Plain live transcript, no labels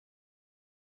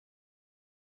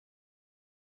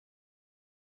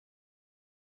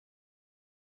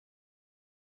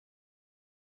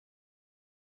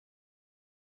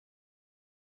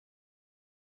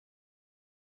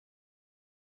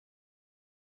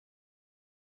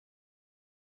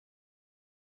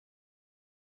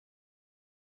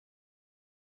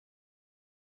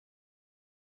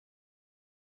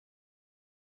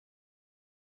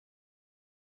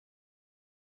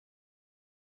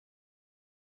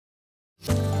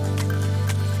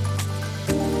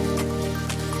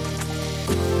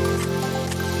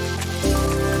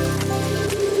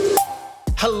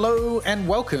Hello and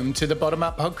welcome to the Bottom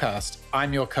Up Podcast.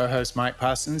 I'm your co-host, Mike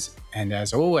Parsons, and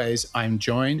as always, I'm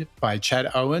joined by Chad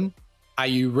Owen. Are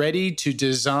you ready to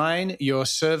design your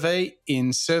survey in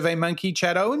SurveyMonkey,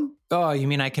 Chad Owen? Oh, you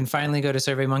mean I can finally go to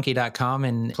surveymonkey.com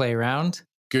and play around?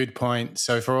 Good point.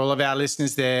 So for all of our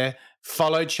listeners there,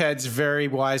 follow Chad's very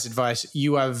wise advice.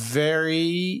 You are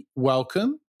very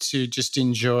welcome to just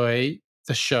enjoy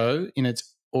the show in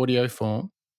its audio form.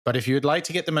 But if you would like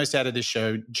to get the most out of this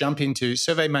show, jump into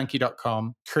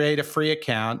surveymonkey.com, create a free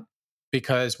account,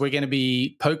 because we're going to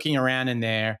be poking around in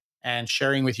there and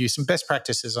sharing with you some best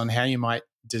practices on how you might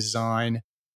design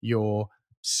your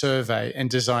survey and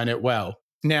design it well.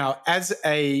 Now, as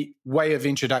a way of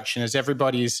introduction, as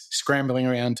everybody is scrambling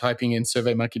around typing in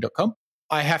surveymonkey.com,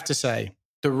 I have to say,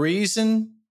 the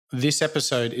reason this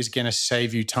episode is going to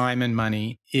save you time and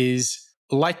money is,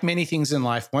 like many things in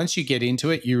life, once you get into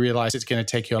it, you realize it's going to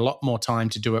take you a lot more time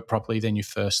to do it properly than you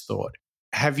first thought.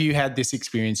 Have you had this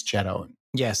experience, Chad Owen?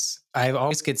 Yes, I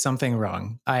always get something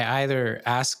wrong. I either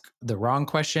ask the wrong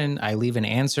question, I leave an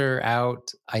answer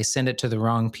out, I send it to the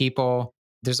wrong people.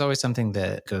 There's always something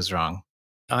that goes wrong.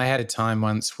 I had a time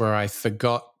once where I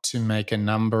forgot to make a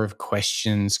number of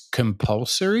questions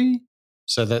compulsory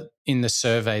so that in the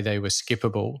survey they were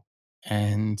skippable.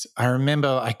 And I remember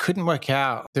I couldn't work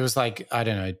out. There was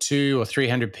 200 or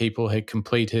 300 people had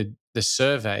completed the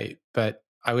survey, but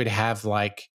I would have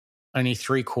only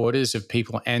 3/4 of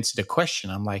people answered a question.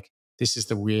 I'm like, this is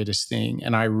the weirdest thing.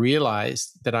 And I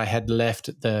realized that I had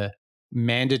left the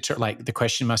mandatory, the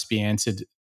question must be answered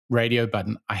radio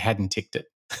button. I hadn't ticked it.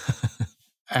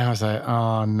 And I was like,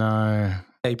 oh no.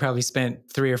 You probably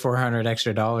spent $300 or $400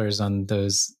 extra on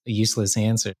those useless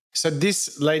answers. So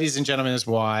this, ladies and gentlemen, is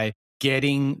why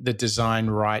getting the design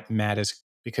right matters.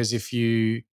 Because if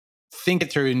you think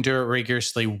it through and do it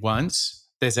rigorously once,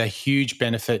 there's a huge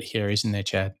benefit here, isn't there,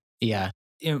 Chad? Yeah.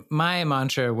 My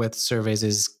mantra with surveys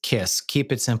is KISS,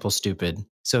 keep it simple, stupid.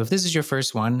 So if this is your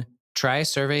first one, try a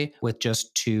survey with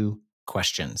just 2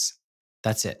 questions.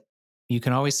 That's it. You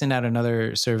can always send out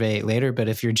another survey later, but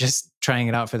if you're just trying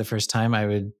it out for the first time, I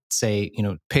would say,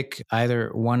 pick either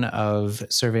one of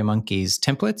SurveyMonkey's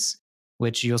templates,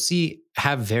 which you'll see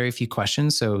have very few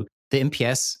questions. So the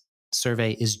NPS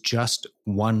survey is just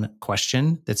 1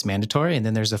 question that's mandatory. And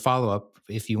then there's a follow-up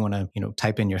if you want to,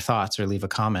 type in your thoughts or leave a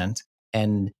comment.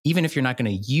 And even if you're not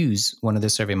going to use one of the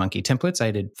SurveyMonkey templates,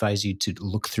 I'd advise you to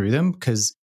look through them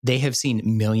because they have seen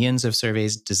millions of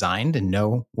surveys designed and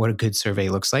know what a good survey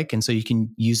looks like. And so you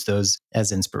can use those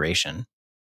as inspiration.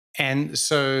 And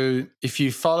so if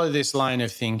you follow this line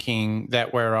of thinking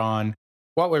that we're on,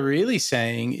 what we're really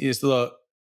saying is, look,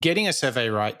 getting a survey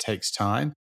right takes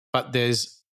time, but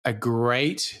there's a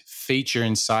great feature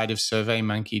inside of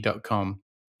surveymonkey.com.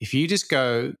 If you just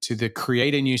go to the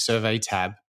Create a New Survey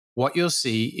tab, what you'll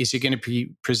see is you're going to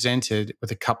be presented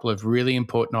with a couple of really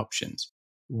important options.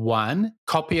 1,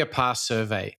 copy a past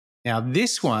survey. Now,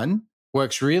 this one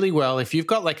works really well. If you've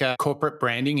got a corporate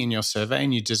branding in your survey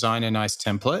and you design a nice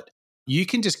template, you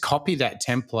can just copy that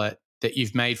template that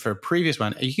you've made for a previous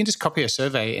one. You can just copy a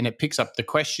survey and it picks up the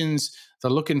questions,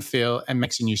 the look and feel, and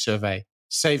makes a new survey.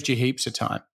 Saved you heaps of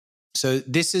time. So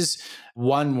this is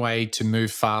one way to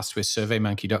move fast with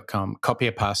surveymonkey.com, copy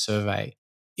a past survey.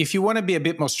 If you want to be a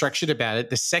bit more structured about it,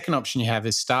 the second option you have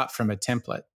is start from a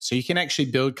template. So you can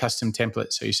actually build custom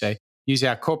templates. So you say, use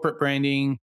our corporate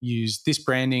branding, use this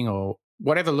branding, or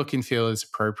whatever look and feel is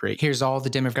appropriate. Here's all the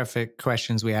demographic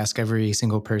questions we ask every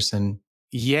single person.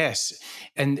 Yes.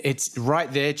 And it's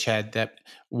right there, Chad, that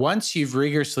once you've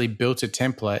rigorously built a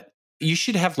template, you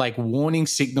should have warning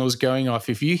signals going off.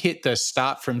 If you hit the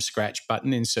start from scratch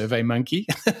button in SurveyMonkey,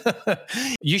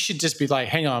 you should just be like,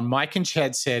 hang on, Mike and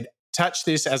Chad said, touch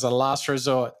this as a last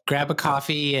resort. Grab a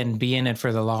coffee and be in it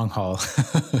for the long haul.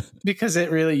 Because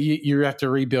it really, you have to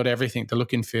rebuild everything, the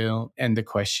look and feel and the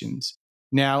questions.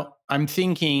 Now, I'm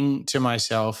thinking to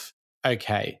myself,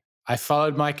 okay, I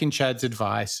followed Mike and Chad's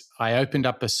advice. I opened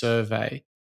up a survey.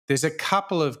 There's a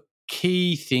couple of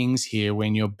key things here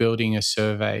when you're building a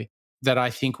survey that I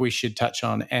think we should touch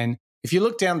on. And if you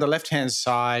look down the left-hand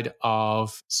side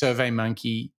of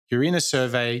SurveyMonkey, you're in a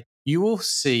survey, you will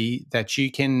see that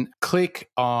you can click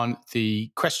on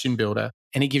the question builder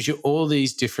and it gives you all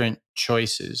these different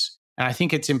choices. And I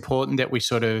think it's important that we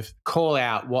sort of call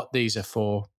out what these are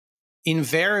for.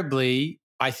 Invariably,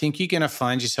 I think you're going to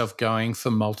find yourself going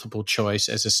for multiple choice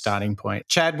as a starting point.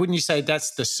 Chad, wouldn't you say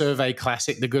that's the survey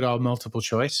classic, the good old multiple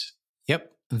choice?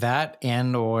 Yep. That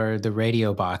and or the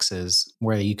radio boxes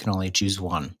where you can only choose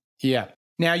one. Yeah.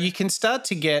 Now you can start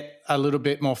to get a little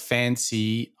bit more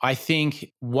fancy. I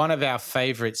think one of our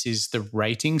favorites is the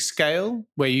rating scale,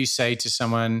 where you say to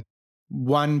someone,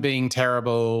 1 being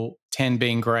terrible, 10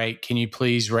 being great. Can you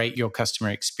please rate your customer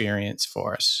experience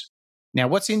for us? Now,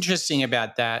 what's interesting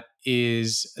about that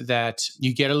is that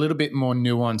you get a little bit more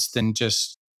nuance than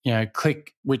just,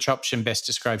 click which option best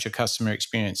describes your customer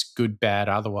experience, good, bad,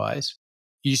 otherwise.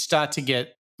 You start to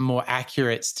get more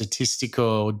accurate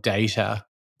statistical data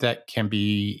that can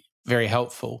be very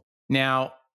helpful.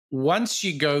 Now, once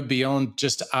you go beyond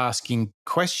just asking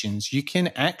questions, you can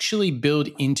actually build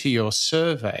into your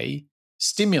survey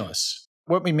stimulus.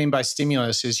 What we mean by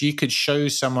stimulus is you could show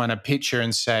someone a picture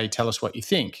and say, tell us what you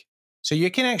think. So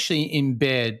you can actually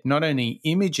embed not only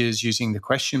images using the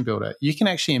question builder, you can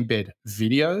actually embed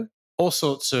video, all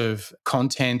sorts of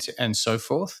content and so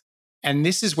forth. And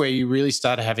this is where you really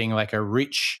start having like a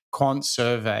rich quant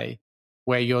survey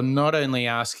where you're not only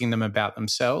asking them about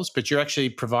themselves, but you're actually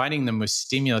providing them with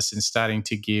stimulus and starting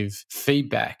to give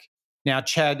feedback. Now,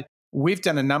 Chad, we've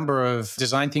done a number of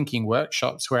design thinking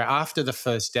workshops where after the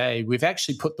first day, we've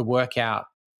actually put the work out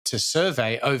to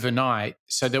survey overnight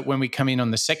so that when we come in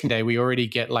on the second day, we already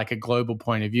get like a global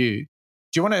point of view.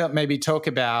 Do you want to maybe talk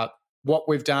about what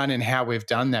we've done and how we've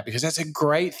done that? Because that's a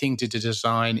great thing to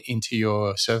design into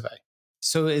your survey.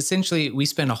 So essentially, we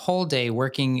spend a whole day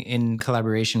working in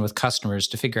collaboration with customers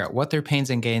to figure out what their pains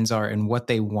and gains are and what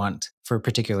they want for a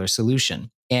particular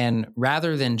solution. And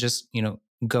rather than just,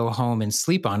 go home and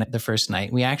sleep on it the first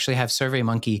night, we actually have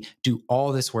SurveyMonkey do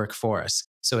all this work for us.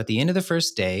 So at the end of the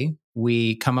first day,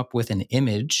 we come up with an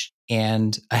image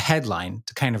and a headline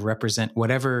to kind of represent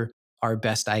whatever our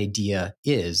best idea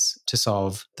is to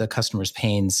solve the customer's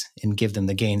pains and give them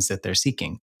the gains that they're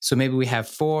seeking. So maybe we have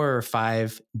 4 or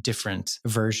 5 different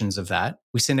versions of that.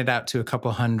 We send it out to a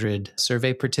couple hundred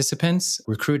survey participants,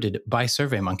 recruited by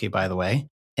SurveyMonkey, by the way.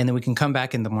 And then we can come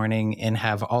back in the morning and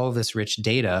have all of this rich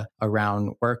data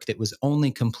around work that was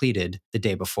only completed the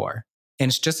day before. And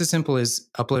it's just as simple as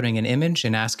uploading an image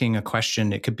and asking a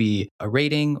question. It could be a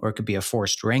rating or it could be a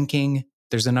forced ranking.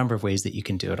 There's a number of ways that you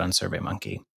can do it on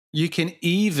SurveyMonkey. You can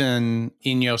even,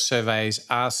 in your surveys,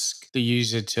 ask the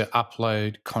user to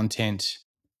upload content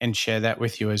and share that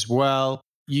with you as well.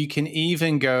 You can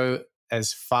even go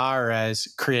as far as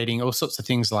creating all sorts of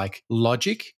things like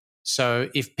logic. So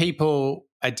if people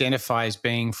identify as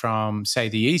being from, say,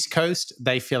 the East Coast,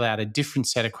 they fill out a different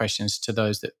set of questions to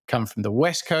those that come from the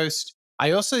West Coast. I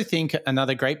also think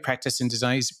another great practice in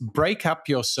design is break up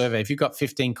your survey. If you've got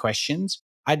 15 questions,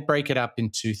 I'd break it up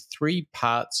into 3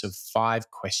 parts of 5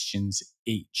 questions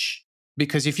each.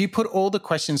 Because if you put all the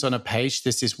questions on a page,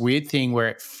 there's this weird thing where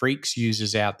it freaks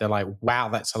users out. They're like, wow,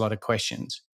 that's a lot of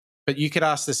questions. But you could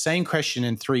ask the same question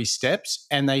in 3 steps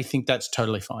and they think that's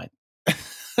totally fine.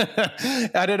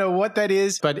 I don't know what that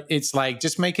is, but it's like,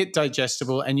 just make it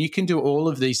digestible. And you can do all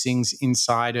of these things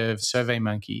inside of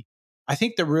SurveyMonkey. I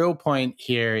think the real point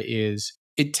here is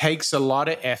it takes a lot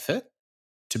of effort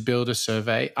to build a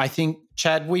survey. I think,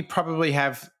 Chad, we probably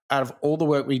have, out of all the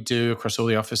work we do across all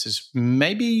the offices,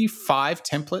 maybe 5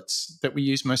 templates that we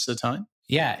use most of the time.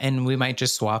 Yeah, and we might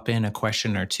just swap in a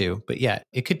question or 2. But yeah,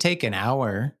 it could take an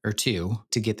hour or 2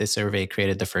 to get the survey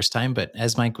created the first time. But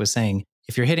as Mike was saying,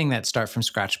 if you're hitting that start from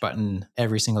scratch button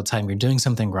every single time, you're doing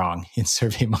something wrong in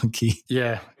SurveyMonkey.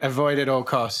 Yeah, avoid at all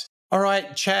costs. All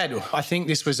right, Chad, I think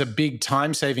this was a big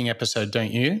time-saving episode,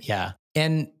 don't you? Yeah.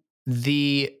 And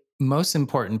the most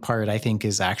important part, I think,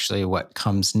 is actually what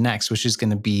comes next, which is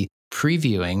going to be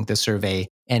previewing the survey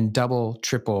and double,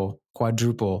 triple,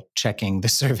 quadruple checking the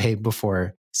survey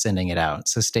before sending it out.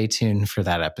 So stay tuned for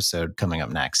that episode coming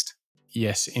up next.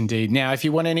 Yes, indeed. Now, if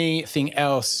you want anything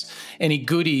else, any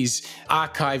goodies,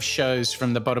 archive shows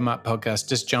from the Bottom Up podcast,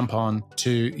 just jump on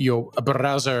to your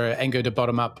browser and go to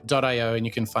bottomup.io and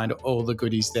you can find all the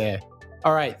goodies there.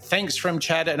 All right. Thanks from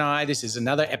Chad and I. This is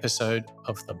another episode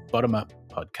of the Bottom Up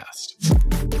podcast.